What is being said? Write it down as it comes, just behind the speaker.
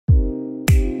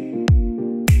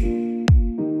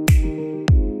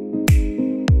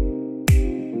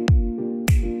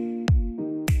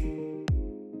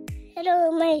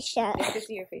shot. I can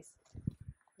see your face.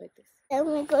 Like this. And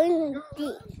we're going to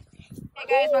eat. Hey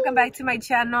guys, welcome back to my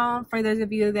channel. For those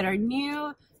of you that are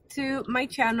new to my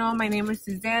channel, my name is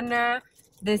Susanna.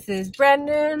 This is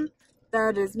Brandon.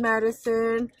 That is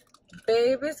Madison.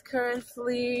 Babe is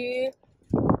currently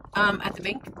at the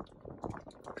bank.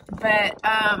 But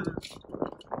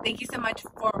thank you so much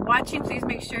for watching. Please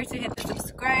make sure to hit the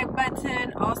subscribe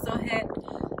button. Also hit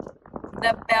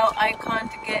the bell icon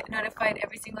to get notified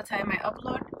every single time I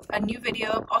upload a new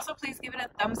video. Also, please give it a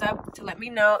thumbs up to let me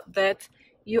know that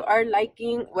you are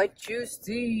liking what you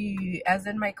see, as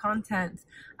in my content.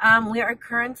 We are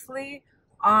currently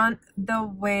on the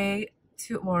way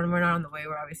to, well, we're not on the way,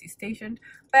 we're obviously stationed,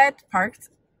 but parked.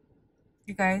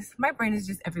 You guys, my brain is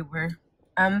just everywhere.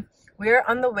 We're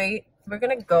on the way. We're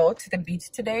gonna go to the beach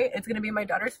today. It's gonna be my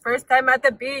daughter's first time at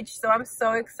the beach, so I'm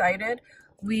so excited.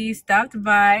 We stopped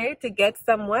by to get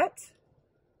some what?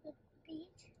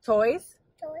 Toys.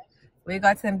 We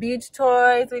got some beach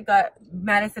toys. We got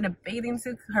Madison a bathing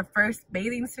suit, her first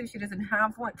bathing suit. She doesn't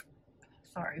have one.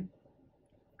 Sorry.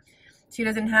 She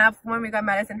doesn't have one. We got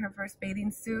Madison her first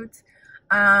bathing suit.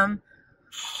 And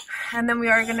then we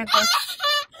are gonna go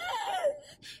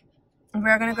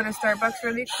to Starbucks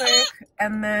really quick,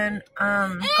 and then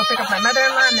go pick up my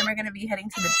mother-in-law, and then we're gonna be heading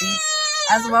to the beach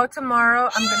as well. Tomorrow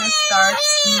I'm gonna start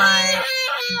my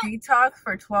detox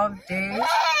for 12 days.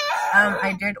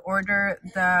 I did order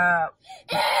the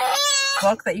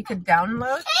book that you could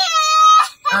download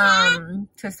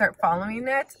to start following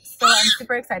it, so I'm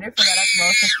super excited for that as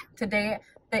well. So today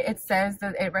it says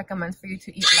that it recommends for you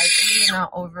to eat lightly and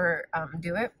not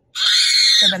overdo it,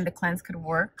 so then the cleanse could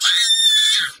work.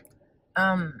 So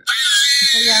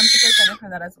yeah, I'm super excited for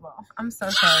that as well. I'm so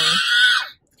sorry.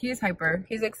 He is hyper.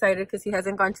 He's excited because he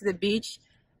hasn't gone to the beach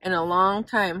in a long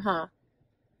time, huh?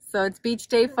 So it's beach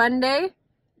day, fun day.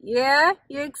 Yeah,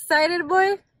 you excited,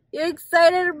 boy? You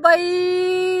excited, boy?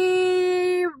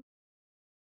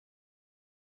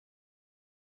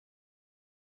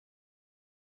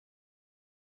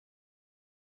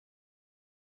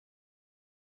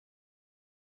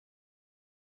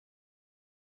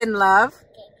 In love,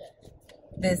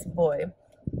 this boy.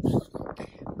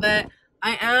 But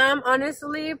I am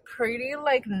honestly pretty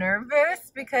like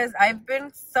nervous because I've been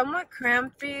somewhat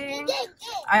cramping.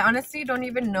 I honestly don't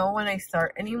even know when I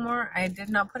start anymore. I did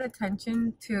not put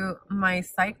attention to my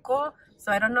cycle,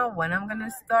 so I don't know when I'm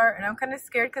gonna start, and I'm kind of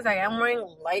scared because I am wearing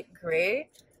light gray,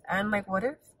 and like, what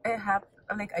if it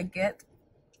like I get,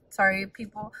 sorry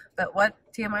people, but what,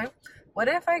 TMI, what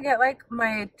if I get like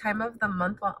my time of the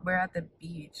month while we're at the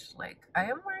beach? Like, I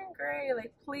am wearing gray,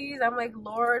 like, please, I'm like,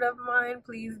 Lord of mine,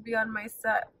 please be on my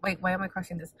side. Wait, why am I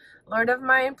crushing this? Lord of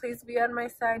mine, please be on my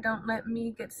side. Don't let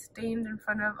me get stained in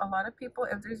front of a lot of people,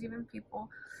 if there's even people.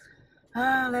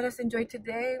 Let us enjoy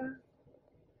today.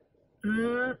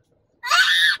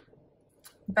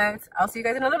 But I'll see you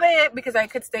guys in a little bit because I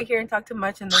could stay here and talk too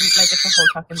much, and then like it's a whole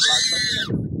talking vlog.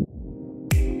 So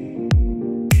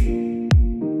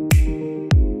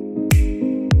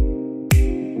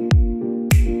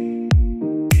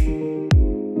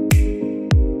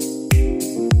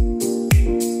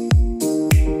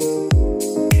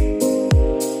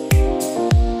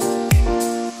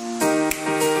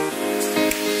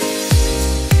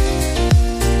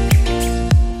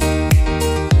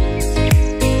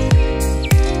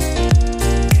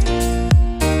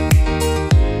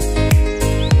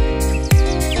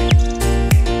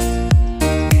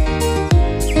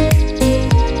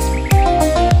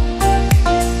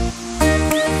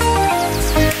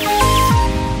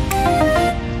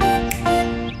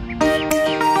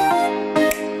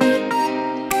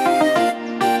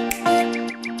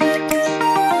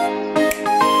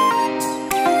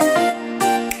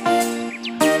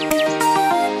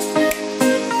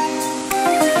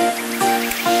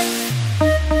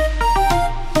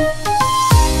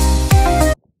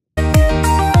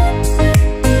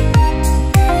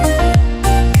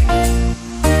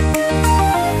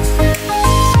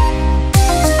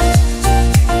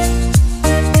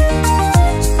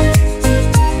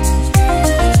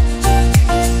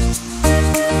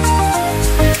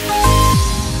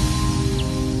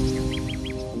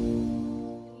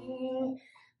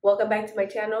welcome back to my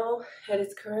channel. It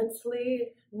is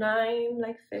currently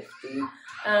 9:50.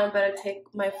 I'm about to take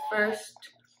my first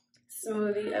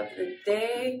smoothie of the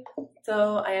day.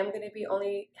 So I am going to be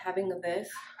only having this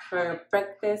for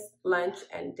breakfast, lunch,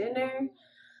 and dinner.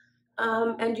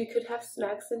 And you could have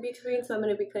snacks in between. So I'm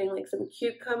going to be putting like some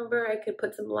cucumber. I could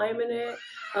put some lime in it,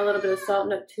 a little bit of salt,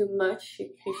 not too much.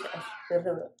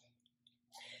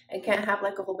 I can't have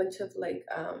like a whole bunch of like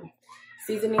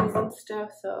seasonings and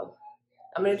stuff. So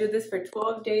I'm going to do this for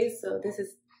 12 days. So this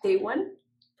is day 1.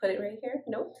 Put it right here.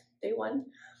 Note, day 1.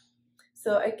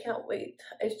 So I can't wait.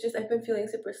 It's just I've been feeling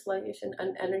super sluggish and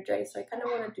unenergized, so I kind of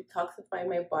want to detoxify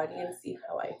my body and see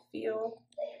how I feel.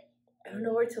 I don't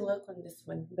know where to look on this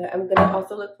one, but I'm gonna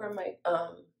also look for my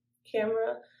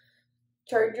camera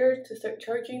charger to start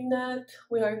charging that.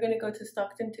 We are gonna go to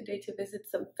Stockton today to visit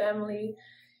some family,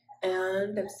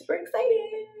 and I'm super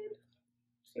excited.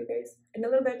 See you guys in a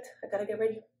little bit. I gotta get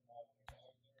ready.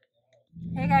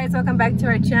 Hey guys, welcome back to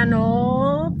our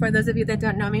channel. For those of you that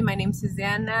don't know me, my name's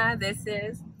Susanna. This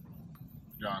is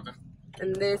Jonathan.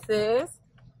 And this is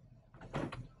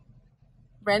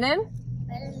Brennan.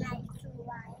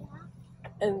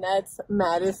 And that's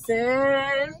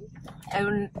Madison.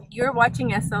 And you're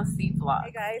watching SLC vlog.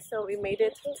 Hey guys, so we made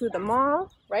it to the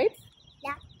mall, right?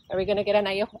 Yeah. Are we gonna get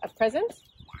a present?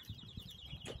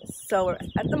 Yeah. So we're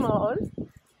at the mall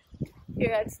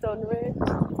here at Stone Ridge.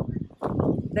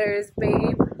 There's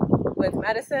Babe with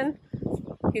Madison.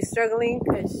 He's struggling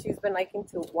because she's been liking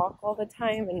to walk all the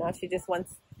time, and now she just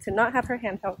wants to not have her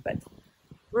hand held. But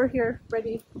we're here,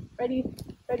 ready.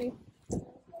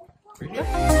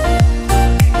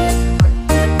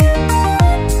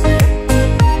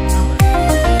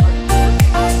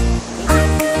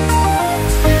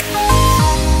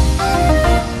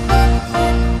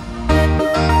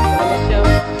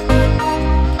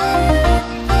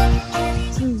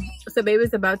 So Babe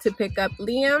is about to pick up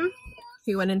Liam.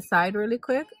 He went inside really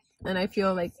quick, and I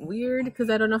feel like weird because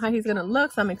I don't know how he's gonna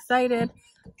look, so I'm excited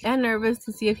and nervous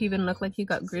to see if he even looked like he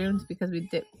got groomed, because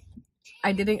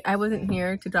I wasn't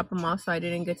here to drop him off, so I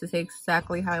didn't get to say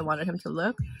exactly how I wanted him to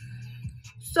look.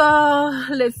 So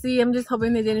let's see. I'm just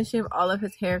hoping they didn't shave all of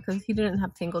his hair because he didn't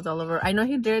have tangles all over. I know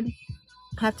he did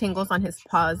have tangles on his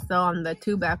paws though, on the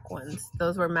 2 back ones.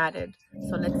 Those were matted.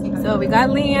 So let's see. So we got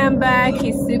Liam back.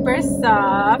 He's super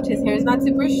soft. His hair is not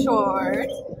super short.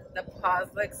 The paws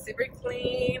look super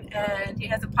clean, and he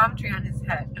has a palm tree on his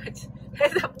head, which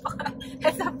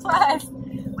is a plus.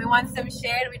 We want some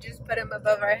shade. We just put him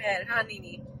above our head, huh,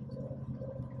 Nini?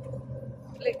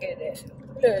 Look at it.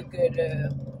 Look at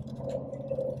it.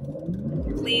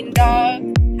 Clean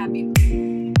dog. Happy.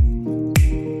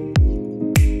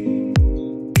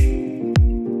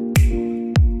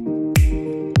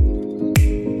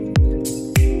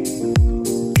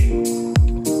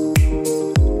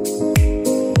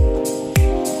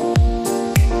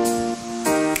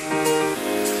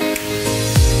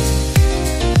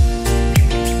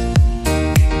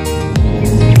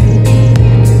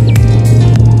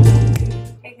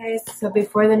 So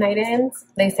before the night ends,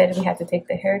 they said we have to take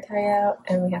the hair tie out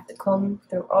and we have to comb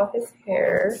through all his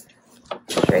hair.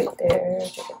 Right there,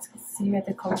 as you can see, we have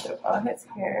to comb through all his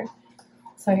hair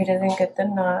so he doesn't get the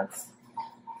knots.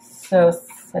 So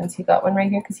since he got one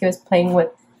right here, because he was playing with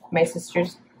my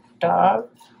sister's dog,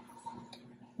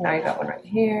 now he got one right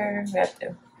here. We have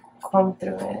to comb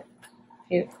through it.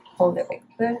 You hold it like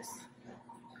this,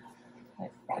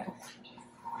 like this.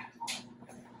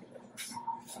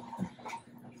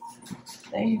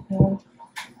 There you go.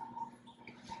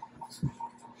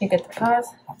 You get the paws,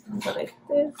 and go like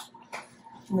this,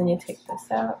 and then you take this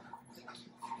out.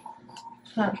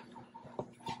 Huh.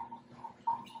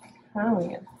 How are we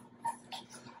gonna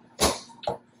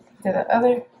do the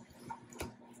other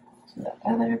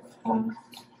paw,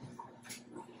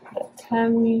 the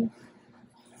tummy,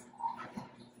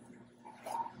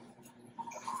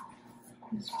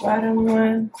 this bottom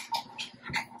one.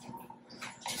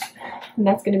 And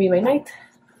that's gonna be my night.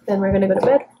 Then we're gonna go to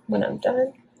bed. When I'm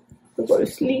done, we'll go to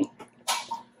sleep.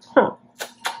 Huh.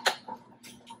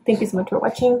 Thank you so much for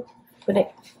watching. Good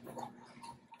night.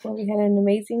 Well, we had an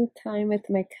amazing time with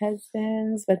my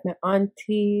cousins, with my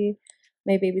auntie.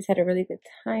 My babies had a really good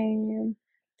time.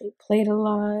 They played a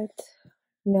lot.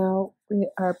 Now we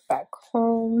are back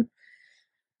home.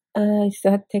 I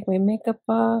still have to take my makeup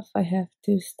off. I have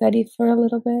to study for a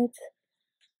little bit.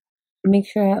 Make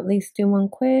sure I at least do 1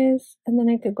 quiz, and then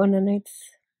I could go on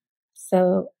nights.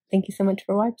 So thank you so much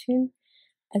for watching.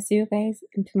 I'll see you guys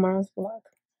in tomorrow's vlog.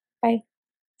 Bye.